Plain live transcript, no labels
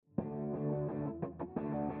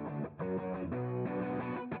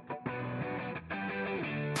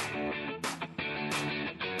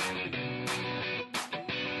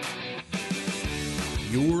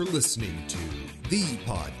You're listening to the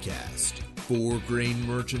podcast for grain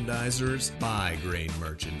merchandisers by grain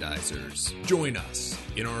merchandisers. Join us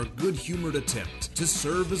in our good-humored attempt to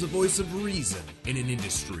serve as a voice of reason in an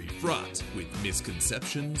industry fraught with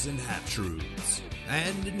misconceptions and half-truths.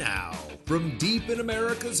 And now, from deep in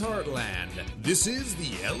America's heartland, this is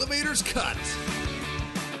the Elevator's Cut.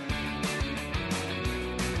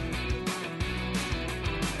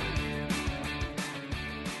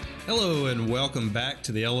 Hello and welcome back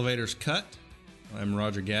to the Elevator's Cut. I'm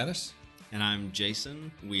Roger Gaddis. And I'm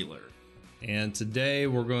Jason Wheeler. And today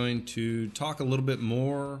we're going to talk a little bit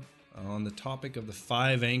more on the topic of the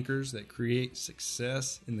 5 anchors that create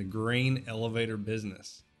success in the grain elevator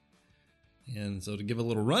business. And so to give a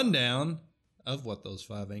little rundown of what those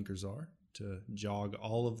 5 anchors are, to jog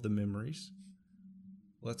all of the memories,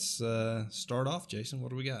 let's start off, Jason.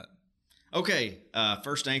 What do we got? Okay,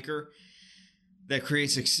 first anchor that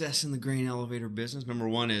creates success in the grain elevator business. Number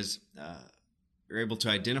 1 is you're able to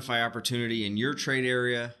identify opportunity in your trade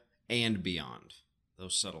area and beyond.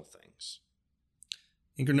 Those subtle things.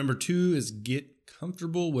 Anchor number 2 is get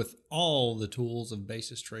comfortable with all the tools of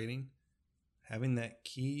basis trading, having that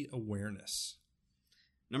key awareness.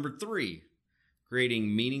 Number 3,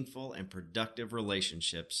 creating meaningful and productive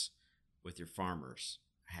relationships with your farmers,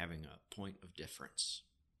 having a point of difference.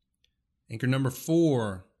 Anchor number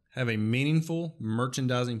 4, have a meaningful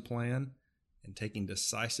merchandising plan and taking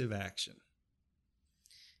decisive action.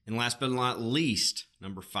 And last but not least,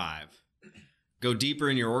 number 5, go deeper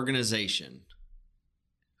in your organization.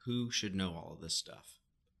 Who should know all of this stuff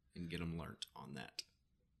and get them learned on that?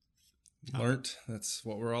 Learned, that's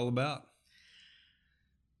what we're all about.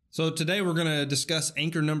 So today we're going to discuss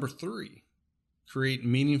anchor number 3, create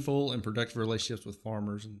meaningful and productive relationships with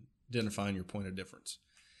farmers and identifying your point of difference.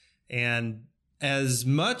 And as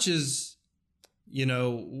much as,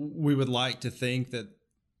 we would like to think that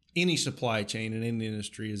any supply chain in any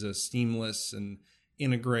industry is a seamless and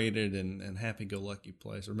integrated and happy-go-lucky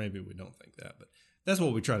place, or maybe we don't think that, but that's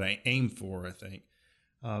what we try to aim for, I think.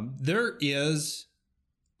 There is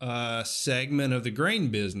a segment of the grain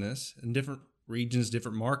business in different regions,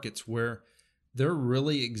 different markets, where there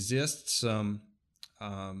really exists some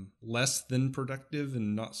less than productive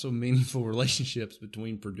and not so meaningful relationships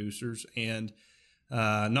between producers and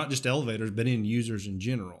not just elevators, but end users in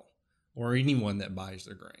general, or anyone that buys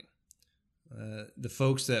their grain. The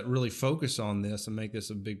folks that really focus on this and make this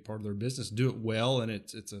a big part of their business do it well, and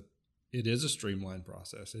it is a streamlined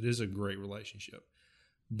process. It is a great relationship,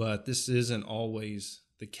 but this isn't always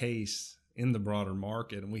the case in the broader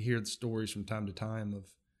market, and we hear the stories from time to time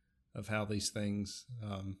of how these things,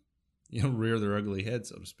 rear their ugly head,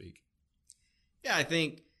 so to speak. Yeah, I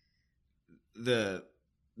think the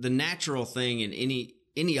natural thing in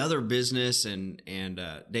any other business and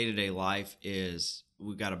day-to-day life is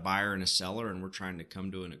we've got a buyer and a seller, and we're trying to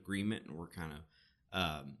come to an agreement, and we're kind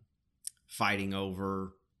of fighting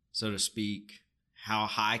over, so to speak, how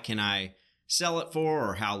high can I sell it for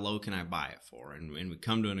or how low can I buy it for, and we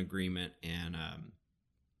come to an agreement, and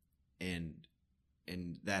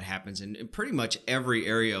that happens in pretty much every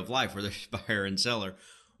area of life where there's buyer and seller.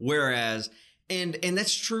 Whereas and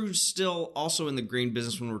that's true still also in the grain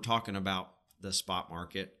business when we're talking about the spot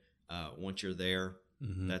market. Once you're there,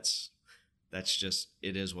 mm-hmm. That's just,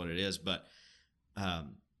 it is what it is. But I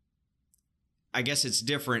guess it's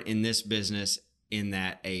different in this business in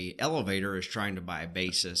that a elevator is trying to buy a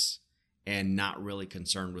basis and not really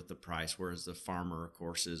concerned with the price, whereas the farmer, of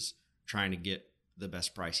course, is trying to get the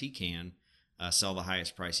best price he can, sell the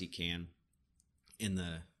highest price he can in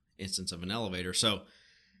the instance of an elevator. So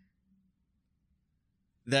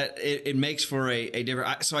that it makes for a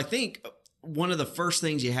different. So I think one of the first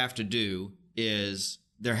things you have to do is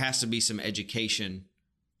there has to be some education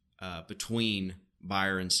between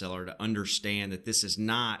buyer and seller to understand that this is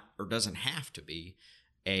not, or doesn't have to be,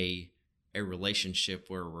 a relationship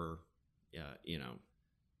where we're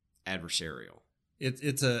adversarial.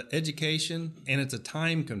 It's a education and it's a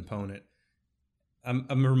time component.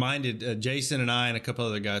 I'm reminded, Jason and I and a couple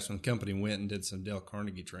other guys from the company went and did some Dale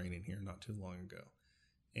Carnegie training here not too long ago.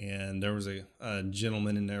 And there was a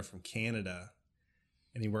gentleman in there from Canada,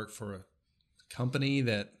 and he worked for a company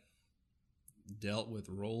that dealt with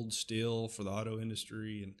rolled steel for the auto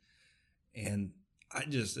industry. And I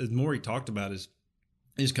just, the more he talked about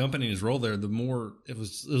his company and his role there, the more it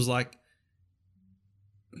was like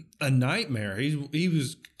a nightmare. He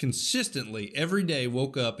was consistently every day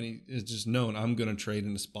woke up and he is just known, I'm going to trade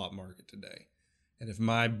in the spot market today. And if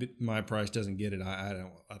my price doesn't get it, I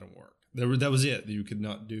don't work. That was it. You could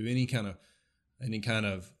not do any kind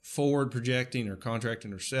of forward projecting or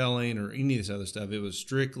contracting or selling or any of this other stuff. It was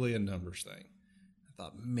strictly a numbers thing. I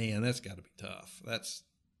thought, man, that's got to be tough. There's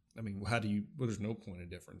no point of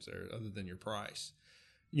difference there other than your price.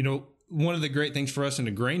 One of the great things for us in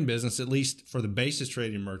the grain business, at least for the basis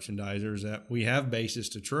trading merchandiser, is that we have basis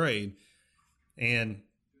to trade. And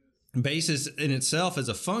basis in itself as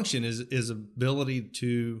a function is ability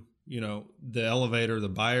to, the elevator, the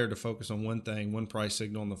buyer to focus on one thing, one price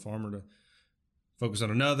signal, and the farmer to focus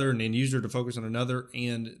on another, and the end user to focus on another,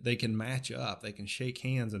 and they can match up. They can shake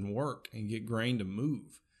hands and work and get grain to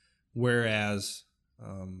move. Whereas,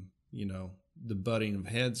 the butting of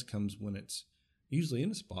heads comes when it's usually in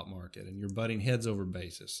the spot market and you're butting heads over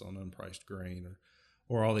basis on unpriced grain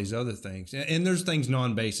or all these other things. And there's things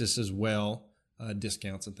non-basis as well,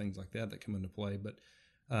 discounts and things like that come into play. But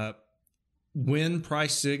when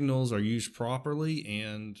price signals are used properly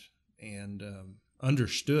and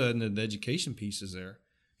understood, and the education piece is there,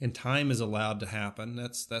 and time is allowed to happen,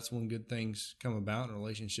 that's when good things come about and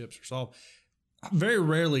relationships are solved. Very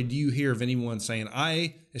rarely do you hear of anyone saying,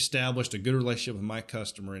 I established a good relationship with my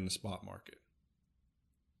customer in the spot market.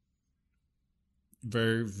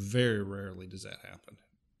 Very, very rarely does that happen.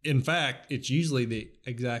 In fact, it's usually the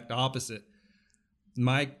exact opposite.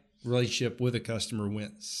 My relationship with a customer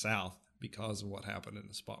went south because of what happened in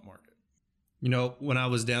the spot market. When I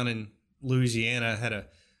was down in Louisiana, I had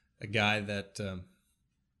a guy that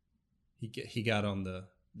he got on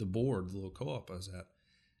the board, the little co-op I was at.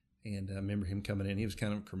 And I remember him coming in. He was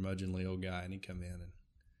kind of a curmudgeonly old guy, and he'd come in and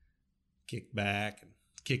kick back and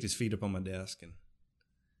kicked his feet up on my desk.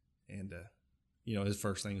 And his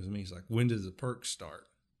first thing was me. He's like, when does the perks start?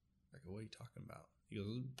 I go, what are you talking about? He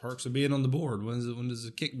goes, perks of being on the board. When does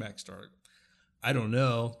the kickback start? I don't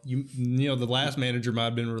know. The last manager might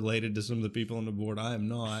have been related to some of the people on the board. I am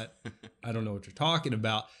not. I don't know what you're talking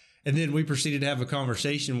about. And then we proceeded to have a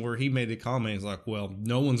conversation where he made a comment. He's like, well,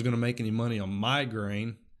 no one's going to make any money on my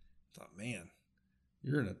grain. I thought, man,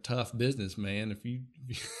 you're in a tough business, man.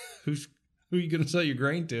 Who are you going to sell your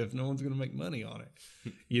grain to if no one's going to make money on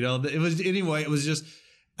it? It was just,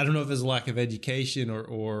 I don't know if it's a lack of education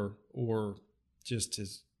or just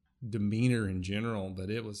his demeanor in general, but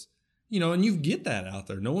it was, and you get that out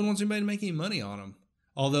there. No one wants anybody to make any money on them,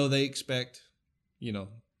 although they expect, the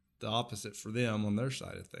opposite for them on their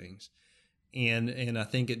side of things. And I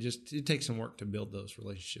think it takes some work to build those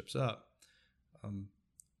relationships up.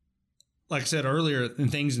 Like I said earlier, and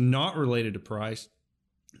things not related to price,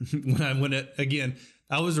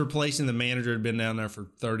 I was replacing the manager who had been down there for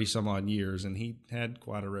 30 some odd years, and he had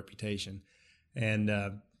quite a reputation. And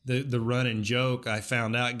the running joke I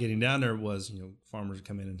found out getting down there was, farmers would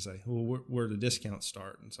come in and say, well, where do discounts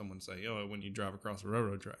start? And someone would say, oh, when you drive across the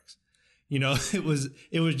railroad tracks. It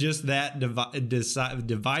was just that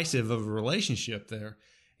divisive of a relationship there.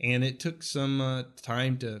 And it took some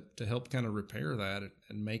time to help kind of repair that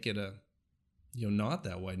and make it not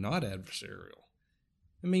that way, not adversarial.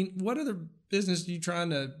 I mean, what other business are you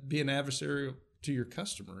trying to be an adversarial to your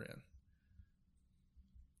customer in?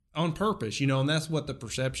 On purpose, and that's what the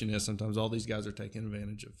perception is. Sometimes all these guys are taking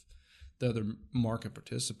advantage of the other market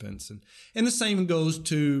participants. And the same goes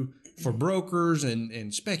for brokers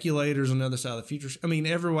and speculators on the other side of the futures. I mean,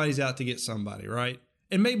 everybody's out to get somebody, right?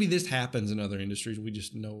 And maybe this happens in other industries. We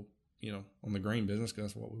just know, on the grain business,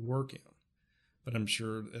 because that's what we work in. But I'm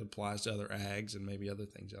sure it applies to other ags and maybe other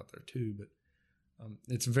things out there too. But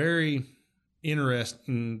it's very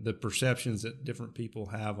interesting, the perceptions that different people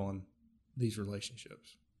have on these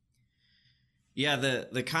relationships. Yeah,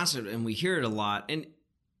 the concept, and we hear it a lot. And,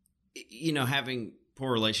 having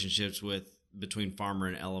poor relationships between farmer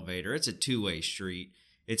and elevator, it's a two-way street.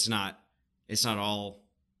 It's not all,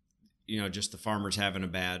 just the farmers having a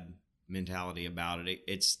bad mentality about it.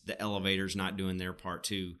 It's the elevators not doing their part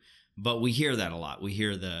too. But we hear that a lot. We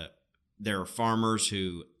hear there are farmers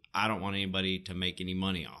who, I don't want anybody to make any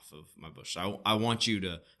money off of my bush. I want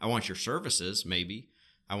your services, maybe.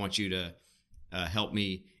 I want you to help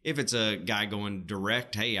me. If it's a guy going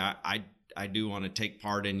direct, hey, I do want to take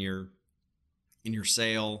part in your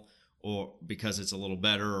sale, or because it's a little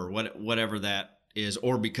better, or whatever that is,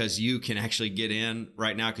 or because you can actually get in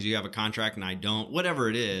right now because you have a contract and I don't, whatever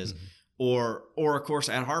it is. Mm-hmm. Or of course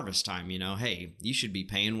at harvest time, hey, you should be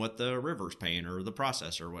paying what the river's paying or the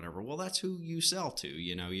processor or whatever. Well, that's who you sell to.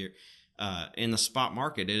 You're in the spot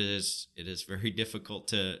market. It is very difficult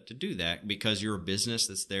to do that because you're a business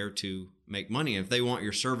that's there to make money. If they want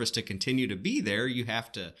your service to continue to be there, you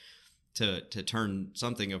have to turn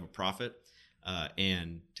something of a profit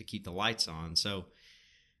and to keep the lights on. So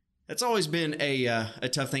that's always been a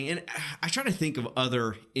tough thing. And I try to think of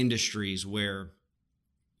other industries where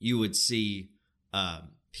you would see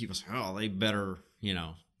people say, oh, they better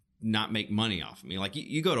not make money off of me. Like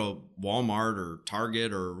you go to Walmart or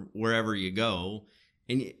Target or wherever you go,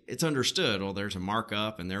 and it's understood, well, there's a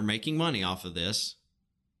markup and they're making money off of this,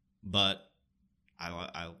 but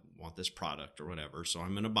I want this product or whatever, so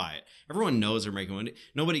I'm going to buy it. Everyone knows they're making money.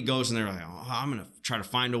 Nobody goes in there like, oh, I'm going to try to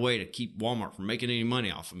find a way to keep Walmart from making any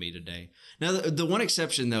money off of me today. Now, the one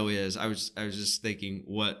exception though is I was just thinking,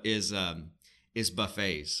 what is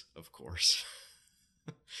buffets, of course.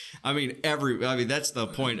 I mean, that's the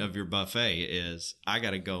point of your buffet is I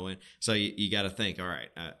got to go in. So you got to think, all right,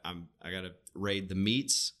 I got to raid the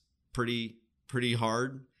meats pretty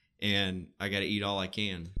hard, and I got to eat all I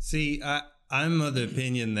can. See, I'm of the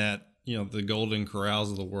opinion that, the Golden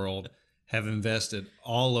Corrals of the world have invested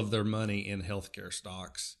all of their money in healthcare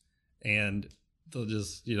stocks, and they'll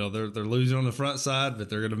just, they're losing on the front side, but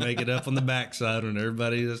they're going to make it up on the back side when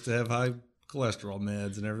everybody has to have high cholesterol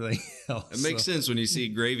meds and everything else. It makes sense when you see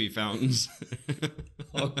gravy fountains.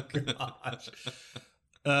 Oh,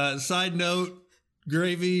 gosh. Side note,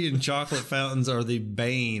 gravy and chocolate fountains are the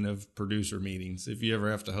bane of producer meetings. If you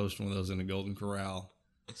ever have to host one of those in a Golden Corral,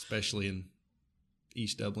 especially in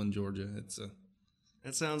East Dublin, Georgia,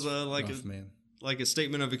 that sounds like a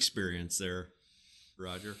statement of experience there,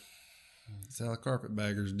 Roger. That's how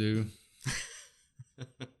carpetbaggers do.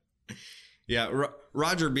 Yeah,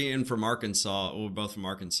 Roger being from Arkansas, we're both from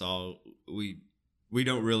Arkansas. We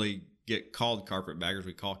don't really get called carpetbaggers.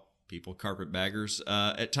 We call people carpetbaggers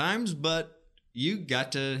at times, but you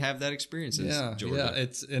got to have that experience in Georgia. Yeah,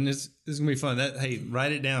 it's gonna be fun. Hey,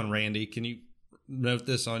 write it down, Randy. Can you note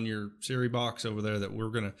this on your Siri box over there that we're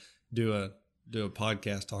gonna do a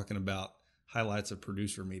podcast talking about highlights of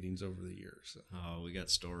producer meetings over the years. So. Oh, we got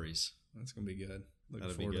stories. That's gonna be good. Looking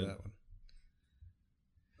That'll forward be good. to that one.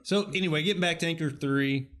 So anyway, getting back to Anchor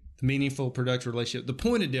 3, the meaningful productive relationship, the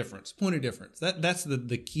point of difference. That's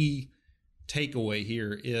the key takeaway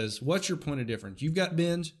here is, what's your point of difference? You've got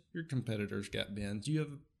bins, your competitors got bins. You have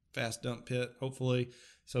a fast dump pit, hopefully.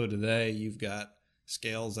 So do they. You've got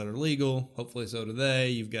scales that are legal, hopefully so do they.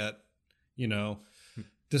 You've got,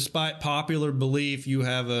 despite popular belief, you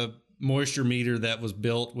have a moisture meter that was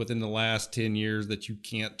built within the last 10 years that you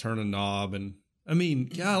can't turn a knob. And I mean,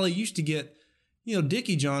 golly, used to get,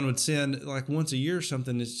 Dickie John would send like once a year or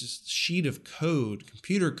something. It's just a sheet of code,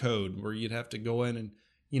 computer code, where you'd have to go in and,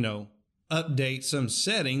 update some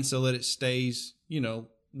setting so that it stays,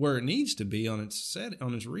 where it needs to be on its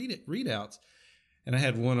readouts. And I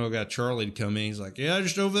had one old guy, Charlie, to come in. He's like, yeah,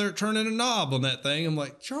 just over there turning a knob on that thing. I'm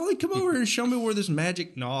like, Charlie, come over and show me where this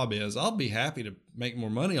magic knob is. I'll be happy to make more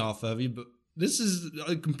money off of you, but this is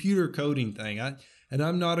a computer coding thing. And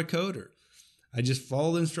I'm not a coder. I just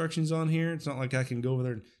follow the instructions on here. It's not like I can go over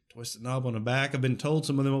there and twist the knob on the back. I've been told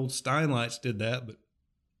some of them old Steinlights did that, but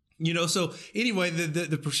so anyway,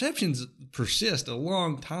 the perceptions persist a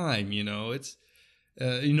long time. It's,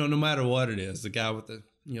 no matter what it is, the guy with the,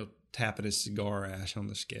 tapping his cigar ash on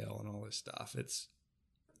the scale and all this stuff. It's,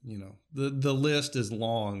 the list is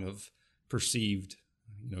long of perceived,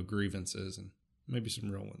 grievances and maybe some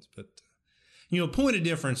real ones, but, point of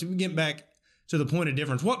difference, if we get back to the point of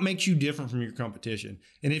difference, what makes you different from your competition?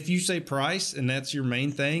 And if you say price and that's your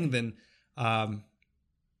main thing, then,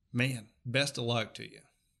 man, best of luck to you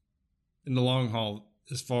in the long haul.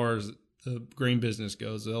 As far as the grain business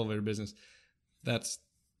goes, the elevator business, that's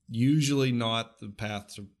usually not the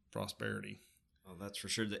path to prosperity. Oh, that's for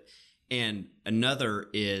sure. And another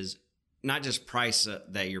is not just price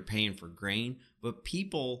that you're paying for grain, but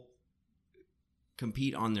people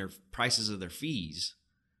compete on their prices of their fees.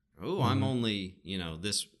 Oh, I'm only,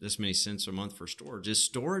 this many cents a month for storage. Is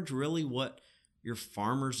storage really what your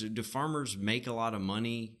farmers do? Farmers make a lot of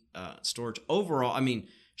money? Storage overall, I mean,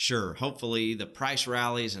 sure, hopefully the price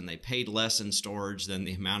rallies and they paid less in storage than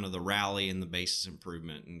the amount of the rally and the basis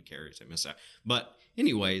improvement and carries they miss out. But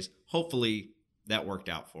anyways, hopefully that worked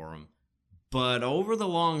out for them. But over the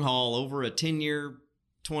long haul, over a 10-year,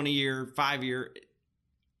 20-year, 5-year,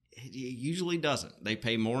 it usually doesn't. They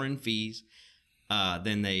pay more in fees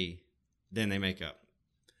than they make up.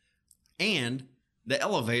 And the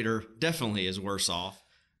elevator definitely is worse off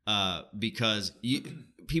because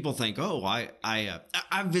people think, oh,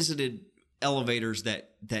 I've visited elevators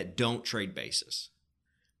that don't trade basis.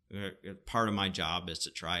 Part of my job is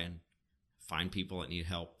to try and find people that need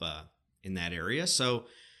help in that area. So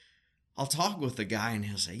I'll talk with the guy and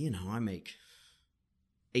he'll say, I make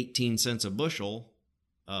 18 cents a bushel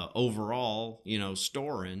overall,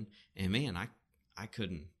 storing. And man,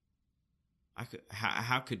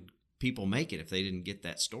 how could people make it if they didn't get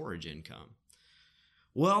that storage income?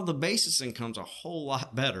 Well, the basis income's a whole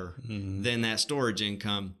lot better than that storage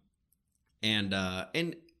income. And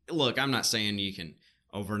look, I'm not saying you can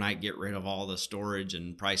overnight get rid of all the storage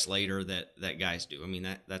and price later that guys do. I mean,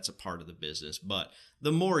 that's a part of the business. But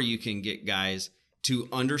the more you can get guys to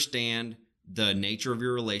understand the nature of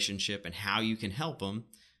your relationship and how you can help them,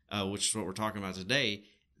 which is what we're talking about today,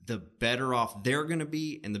 the better off they're going to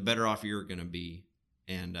be and the better off you're going to be.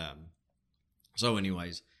 And so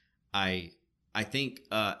anyways, I think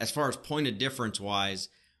as far as point of difference wise,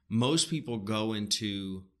 most people go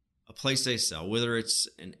into a place they sell, whether it's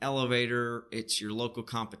an elevator, it's your local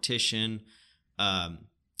competition,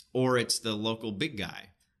 or it's the local big guy,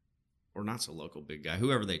 or not so local big guy,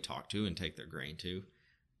 whoever they talk to and take their grain to.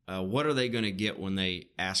 What are they going to get when they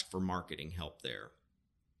ask for marketing help there?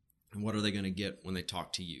 And what are they going to get when they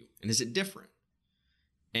talk to you? And is it different?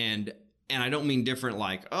 And I don't mean different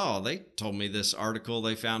like, oh, they told me this article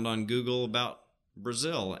they found on Google about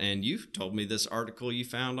Brazil, and you told me this article you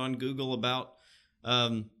found on Google about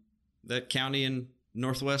that county in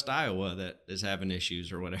Northwest Iowa that is having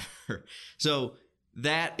issues or whatever. So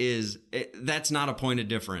that's not a point of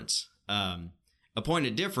difference. A point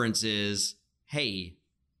of difference is, hey,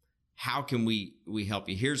 how can we help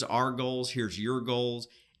you? Here's our goals. Here's your goals.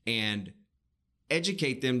 And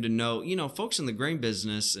educate them to know, folks in the grain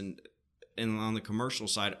business and on the commercial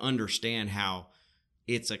side understand how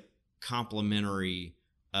it's a complementary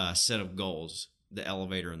set of goals, the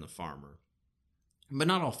elevator and the farmer. But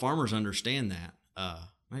not all farmers understand that.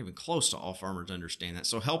 Not even close to all farmers understand that.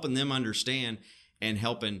 So helping them understand and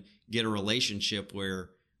helping get a relationship where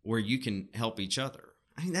you can help each other.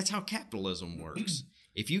 I mean, that's how capitalism works.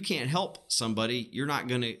 If you can't help somebody, you're not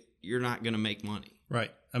gonna make money.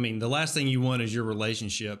 Right. I mean, the last thing you want is your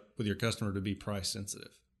relationship with your customer to be price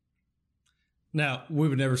sensitive. Now, we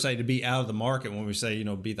would never say to be out of the market when we say,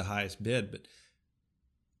 be the highest bid, but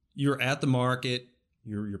you're at the market,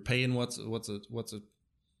 you're paying what's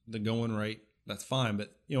the going rate. That's fine.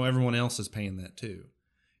 But, everyone else is paying that too,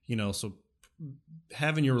 so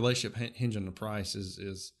having your relationship hinge on the price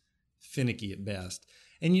is finicky at best.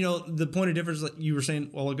 And, the point of difference that you were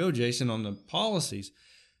saying a while ago, Jason, on the policies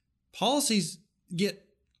get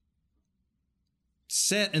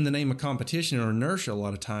set in the name of competition or inertia a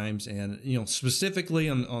lot of times, and specifically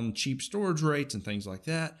on cheap storage rates and things like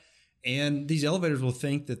that. And these elevators will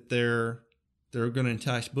think that they're going to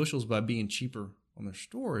entice bushels by being cheaper on their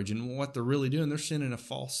storage, and what they're really doing, they're sending a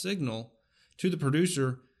false signal to the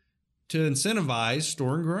producer to incentivize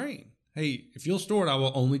storing grain. Hey, if you'll store it, I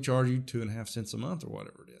will only charge you 2.5 cents a month or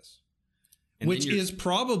whatever it is. And which is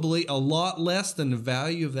probably a lot less than the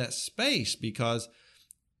value of that space because,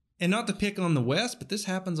 and not to pick on the West, but this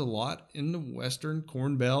happens a lot in the Western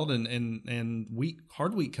Corn Belt and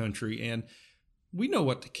hard wheat country. And we know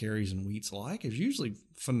what the carries and wheat's like. It's usually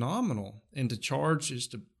phenomenal. And to charge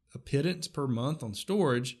just a pittance per month on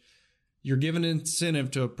storage, you're giving an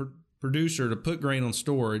incentive to a producer to put grain on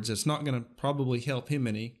storage. That's not going to probably help him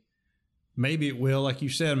any. Maybe it will, like you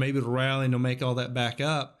said, maybe it'll rally and they'll make all that back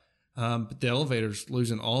up. But the elevator's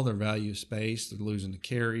losing all their value of space. They're losing the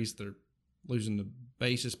carries. They're losing the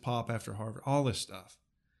basis pop after harvest, all this stuff.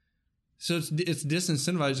 So it's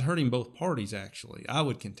disincentivized, hurting both parties, actually, I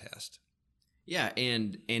would contest. Yeah,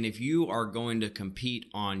 and if you are going to compete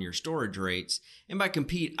on your storage rates, and by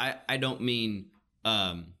compete, I don't mean,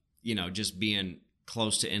 just being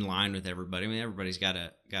close to in line with everybody. I mean, everybody's got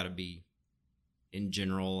to be in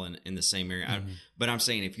general and in the same area. Mm-hmm. But I'm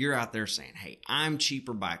saying if you're out there saying, hey, I'm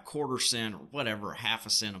cheaper by 1/4 cent or whatever,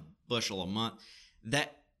 1/2 cent a bushel a month,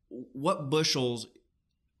 what bushels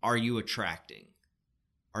are you attracting?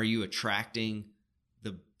 Are you attracting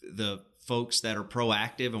the folks that are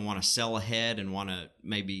proactive and want to sell ahead and want to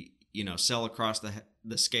maybe, sell across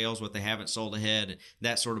the scales what they haven't sold ahead, and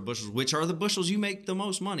that sort of bushels, which are the bushels you make the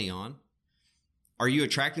most money on? Are you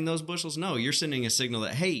attracting those bushels? No, you're sending a signal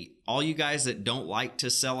that, hey, all you guys that don't like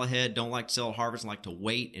to sell ahead, don't like to sell at harvest, and like to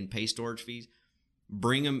wait and pay storage fees,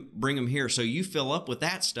 bring them here. So you fill up with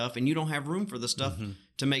that stuff and you don't have room for the stuff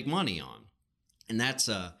to make money on. And that's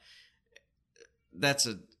a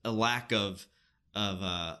lack of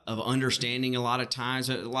understanding a lot of times.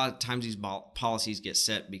 A lot of times these policies get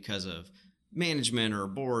set because of management or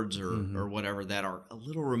boards or whatever that are a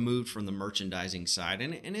little removed from the merchandising side.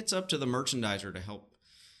 And it's up to the merchandiser to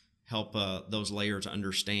help those layers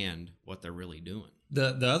understand what they're really doing.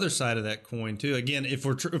 The other side of that coin too, again, if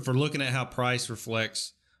we're looking at how price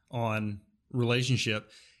reflects on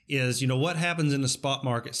relationship, is what happens in the spot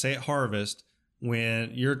market, say at harvest,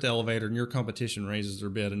 when you're at the elevator and your competition raises their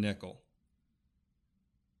bid a nickel.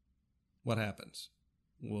 What happens?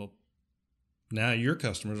 Well, now your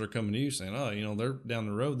customers are coming to you saying, oh, they're down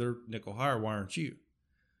the road, they're nickel higher. Why aren't you?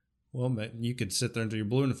 Well, you could sit there until you're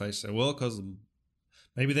blue in the face and say, well, because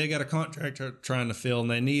Maybe they got a contract trying to fill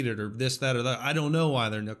and they need it, or this, that, or that. I don't know why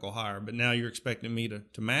they're nickel higher, but now you're expecting me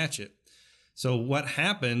to match it. So what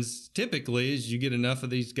happens typically is you get enough of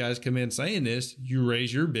these guys come in saying this, you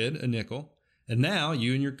raise your bid a nickel, and now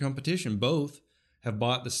you and your competition both have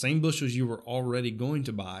bought the same bushels you were already going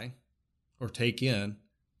to buy or take in,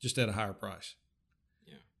 just at a higher price.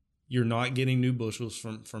 Yeah. You're not getting new bushels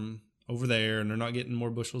from over there, and they're not getting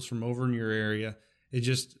more bushels from over in your area. It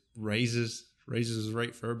just raises the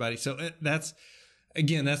rate for everybody. So that's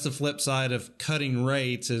the flip side of cutting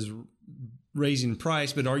rates, is raising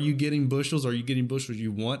price. But are you getting bushels? Are you getting bushels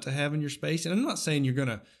you want to have in your space? And I'm not saying you're going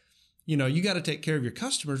to, you got to take care of your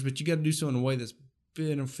customers, but you got to do so in a way that's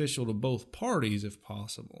beneficial to both parties if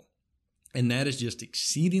possible. And that is just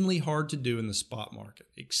exceedingly hard to do in the spot market.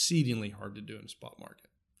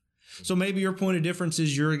 So maybe your point of difference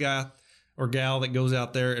is you're a guy or gal that goes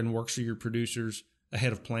out there and works for your producers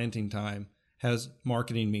ahead of planting time, has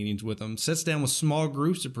marketing meetings with them, sits down with small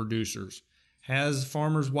groups of producers, has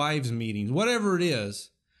farmers' wives meetings, whatever it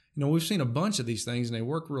is. We've seen a bunch of these things and they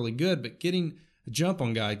work really good, but getting a jump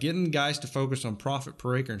on guys, getting guys to focus on profit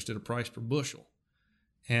per acre instead of price per bushel,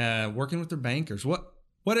 and working with their bankers,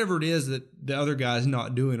 whatever it is that the other guy's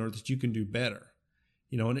not doing or that you can do better.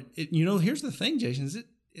 And here's the thing, Jason, is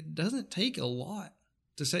it doesn't take a lot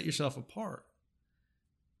to set yourself apart.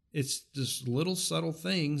 It's just little subtle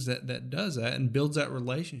things that does that and builds that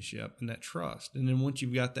relationship and that trust. And then once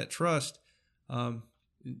you've got that trust,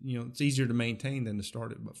 it's easier to maintain than to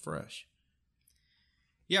start it but fresh.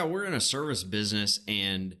 Yeah, we're in a service business,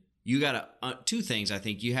 and you got two things. I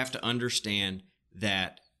think you have to understand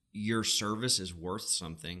that your service is worth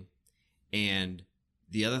something, and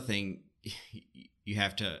the other thing you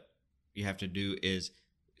have to do is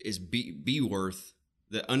be worth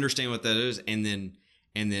understand what that is, and then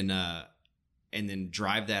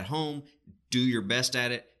drive that home. Do your best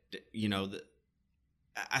at it.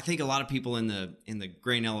 I think a lot of people in the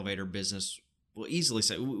grain elevator business will easily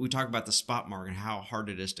say, we talk about the spot market and how hard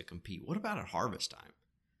it is to compete. What about at harvest time?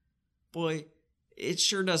 Boy, it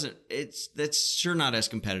sure doesn't. That's sure not as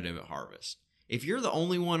competitive at harvest. If you're the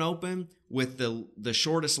only one open with the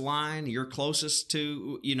shortest line, you're closest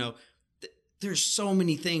to, there's so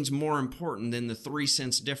many things more important than the 3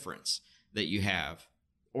 cents difference that you have,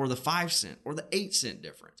 or the 5 cent or the 8 cent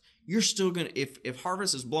difference. You're still going to, if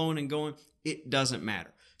harvest is blowing and going, it doesn't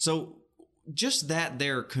matter. So just that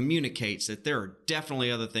there communicates that there are definitely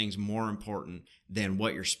other things more important than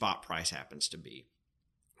what your spot price happens to be,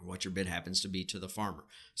 or what your bid happens to be to the farmer.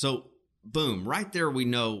 So boom, right there we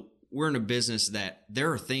know we're in a business that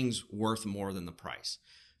there are things worth more than the price.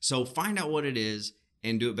 So find out what it is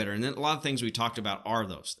and do it better. And then a lot of things we talked about are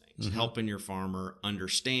those things, helping your farmer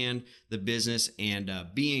understand the business and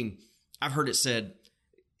I've heard it said,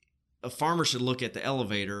 a farmer should look at the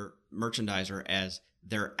elevator merchandiser as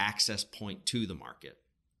their access point to the market.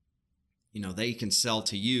 They can sell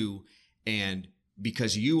to you, and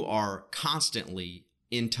because you are constantly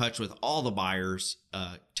in touch with all the buyers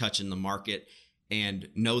touching the market and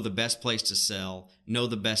know the best place to sell, know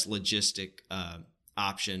the best logistic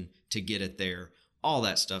option to get it there, all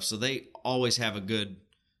that stuff. So they always have a good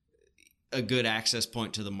access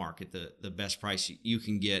point to the market, the best price you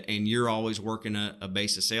can get. And you're always working a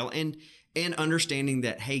base of sale and understanding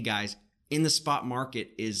that, hey guys, in the spot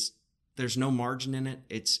market there's no margin in it.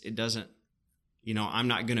 It doesn't, I'm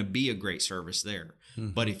not going to be a great service there.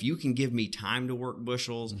 But if you can give me time to work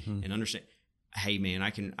bushels and understand, hey man,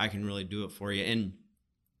 I can really do it for you.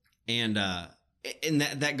 And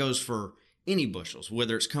that goes for any bushels,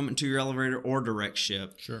 whether it's coming to your elevator or direct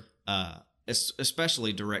ship. Sure.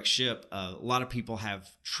 Especially direct ship. A lot of people have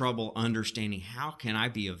trouble understanding, how can I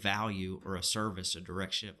be a value or a service a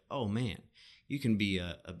direct ship? Oh man, you can be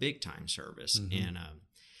a big time service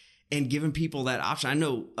and giving people that option. I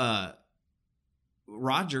know,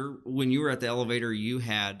 Roger, when you were at the elevator, you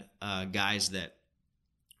had guys that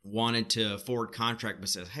wanted to forward contract, but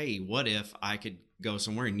says, hey, what if I could go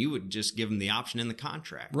somewhere? And you would just give them the option in the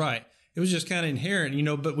contract. Right. It was just kind of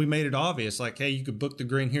inherent, but we made it obvious, like, hey, you could book the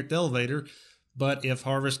grain here at the elevator, but if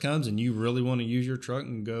harvest comes and you really want to use your truck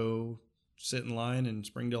and go sit in line in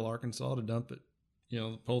Springdale, Arkansas to dump it,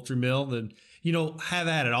 the poultry mill, then, have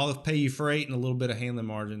at it. I'll pay you freight and a little bit of handling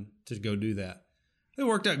margin to go do that. It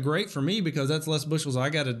worked out great for me because that's less bushels I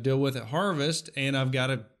got to deal with at harvest, and I've got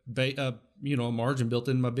a margin built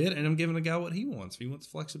in my bid, and I'm giving the guy what he wants. If he wants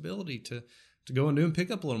flexibility to go and do and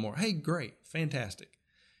pick up a little more, hey, great, fantastic.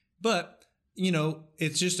 But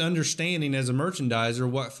it's just understanding as a merchandiser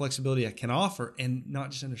what flexibility I can offer, and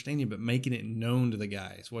not just understanding, but making it known to the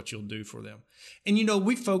guys what you'll do for them. And,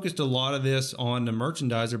 we focused a lot of this on the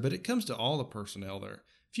merchandiser, but it comes to all the personnel there.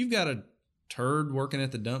 If you've got a turd working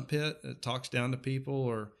at the dump pit that talks down to people,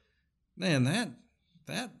 or man,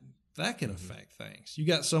 that can affect things. You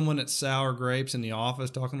got someone that's sour grapes in the office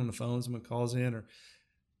talking on the phone, someone calls in or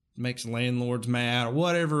makes landlords mad or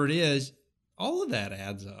whatever it is. All of that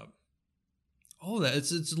adds up. All of that.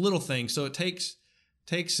 It's little things. So it takes,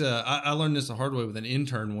 I learned this the hard way with an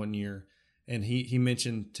intern one year, and he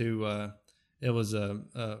mentioned it was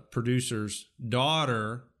a producer's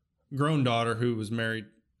daughter, grown daughter, who was married.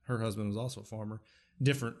 Her husband was also a farmer.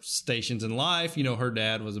 Different stations in life. Her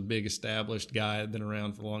dad was a big established guy, had been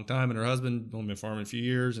around for a long time, and her husband only been farming a few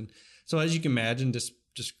years. And so, as you can imagine, just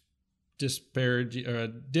disparage or a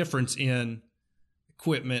difference in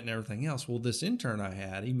equipment and everything else. Well, this intern I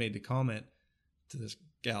had, he made the comment to this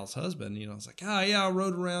gal's husband. It's like, I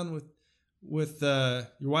rode around with your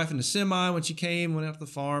wife in the semi when she went out to the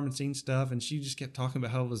farm and seen stuff, and she just kept talking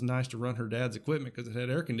about how it was nice to run her dad's equipment because it had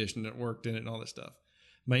air conditioning that worked in it and all that stuff.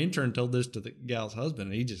 My intern told this to the gal's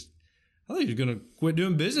husband, and I thought he was going to quit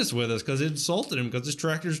doing business with us because it insulted him because his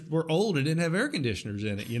tractors were old and didn't have air conditioners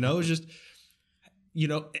in it. It was just,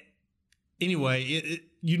 anyway,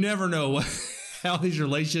 you never know how these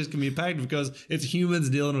relationships can be impacted because it's humans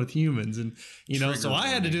dealing with humans. And, so I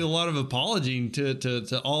had to do a lot of apologizing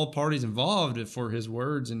to all parties involved for his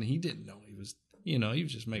words. And he didn't know he was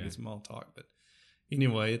just making small talk. But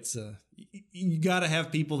anyway, it's you got to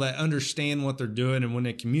have people that understand what they're doing, and when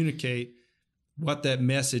they communicate what that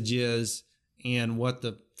message is and what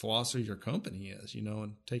the philosophy of your company is,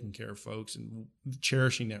 and taking care of folks and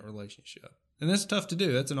cherishing that relationship. And that's tough to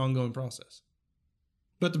do. That's an ongoing process.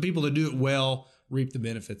 But the people that do it well reap the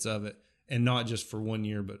benefits of it, and not just for 1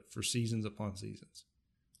 year, but for seasons upon seasons.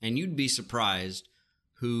 And you'd be surprised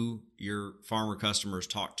who your farmer customers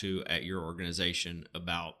talk to at your organization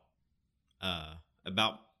about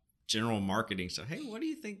general marketing. So, hey, what do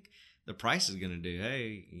you think the price is going to do?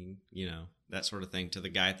 Hey, that sort of thing, to the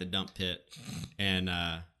guy at the dump pit. And,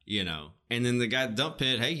 and then the guy at the dump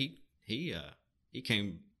pit, hey, he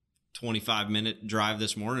came 25-minute drive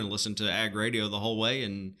this morning and listened to ag radio the whole way.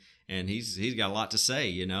 And he's got a lot to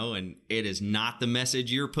say, and it is not the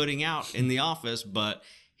message you're putting out in the office, but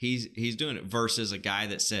he's doing it, versus a guy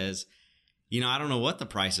that says, I don't know what the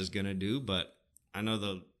price is going to do, but I know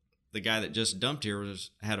the guy that just dumped here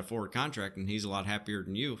had a forward contract, and he's a lot happier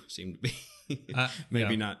than you seem to be.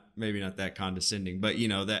 Maybe not that condescending, but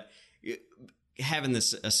that having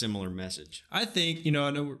a similar message. I think, I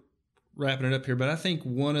know we're wrapping it up here, but I think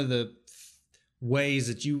one of the ways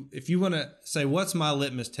that if you want to say, what's my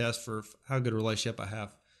litmus test for how good a relationship I have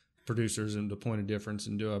with producers and the point of difference,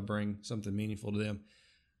 and do I bring something meaningful to them?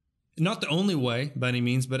 Not the only way by any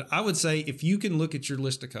means, but I would say if you can look at your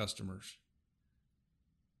list of customers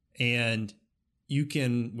and you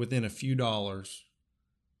can, within a few dollars,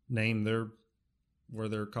 name where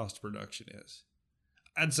their cost of production is,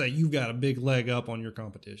 I'd say you've got a big leg up on your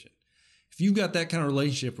competition. If you've got that kind of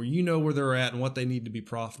relationship where you know where they're at and what they need to be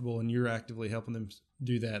profitable, and you're actively helping them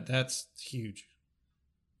do that, that's huge.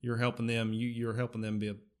 You're helping them. You're helping them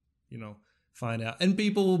be find out. And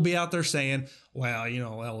people will be out there saying, well,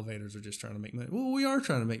 elevators are just trying to make money. Well, we are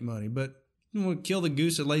trying to make money, but kill the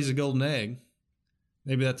goose that lays a golden egg.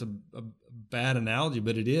 Maybe that's a bad analogy,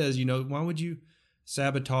 but it is. Why would you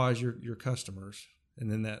sabotage your customers, and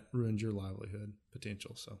then that ruins your livelihood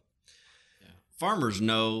potential? So, yeah. Farmers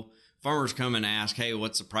know. Farmers come and ask, hey,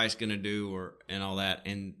 what's the price going to do, and all that,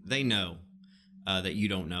 and they know that you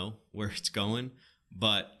don't know where it's going,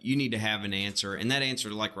 but you need to have an answer, and that answer,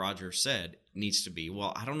 like Roger said, needs to be,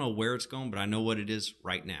 well, I don't know where it's going, but I know what it is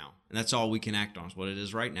right now, and that's all we can act on is what it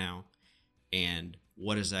is right now, and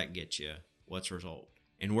what does that get you? What's the result?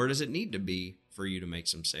 And where does it need to be for you to make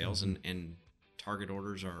some sales? Mm-hmm. And target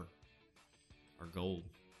orders are gold.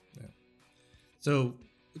 Yeah. So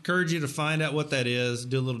encourage you to find out what that is,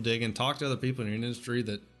 do a little digging, talk to other people in your industry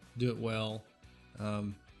that do it well.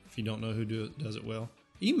 If you don't know who does it well,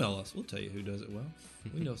 email us. We'll tell you who does it well.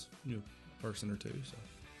 We know a person or two. So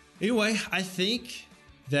anyway, I think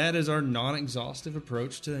that is our non-exhaustive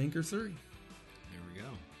approach to Anchor 3. There we go.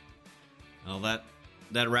 Well,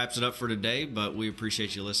 that wraps it up for today, but we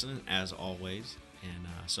appreciate you listening, as always. And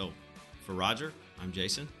so for Roger, I'm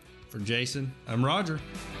Jason. For Jason, I'm Roger.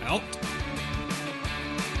 Out.